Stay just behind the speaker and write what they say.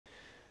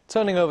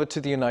Turning over to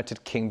the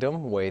United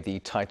Kingdom, where the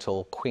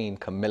title Queen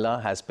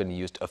Camilla has been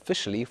used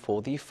officially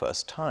for the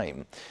first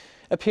time.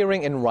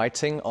 Appearing in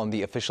writing on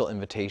the official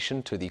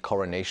invitation to the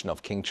coronation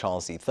of King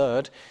Charles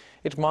III,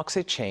 it marks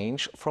a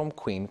change from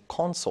Queen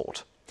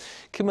Consort.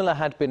 Camilla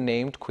had been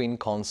named Queen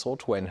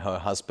Consort when her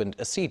husband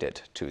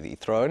acceded to the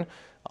throne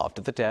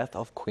after the death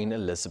of Queen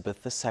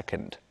Elizabeth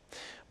II.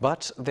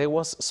 But there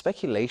was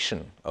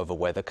speculation over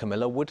whether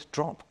Camilla would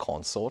drop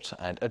consort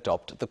and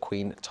adopt the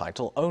Queen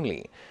title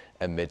only,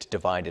 amid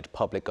divided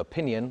public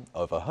opinion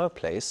over her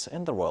place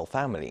in the royal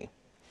family.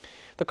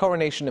 The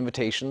coronation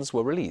invitations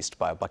were released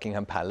by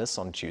Buckingham Palace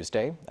on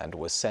Tuesday and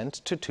were sent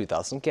to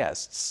 2,000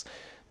 guests.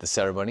 The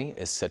ceremony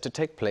is set to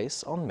take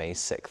place on May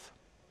 6th.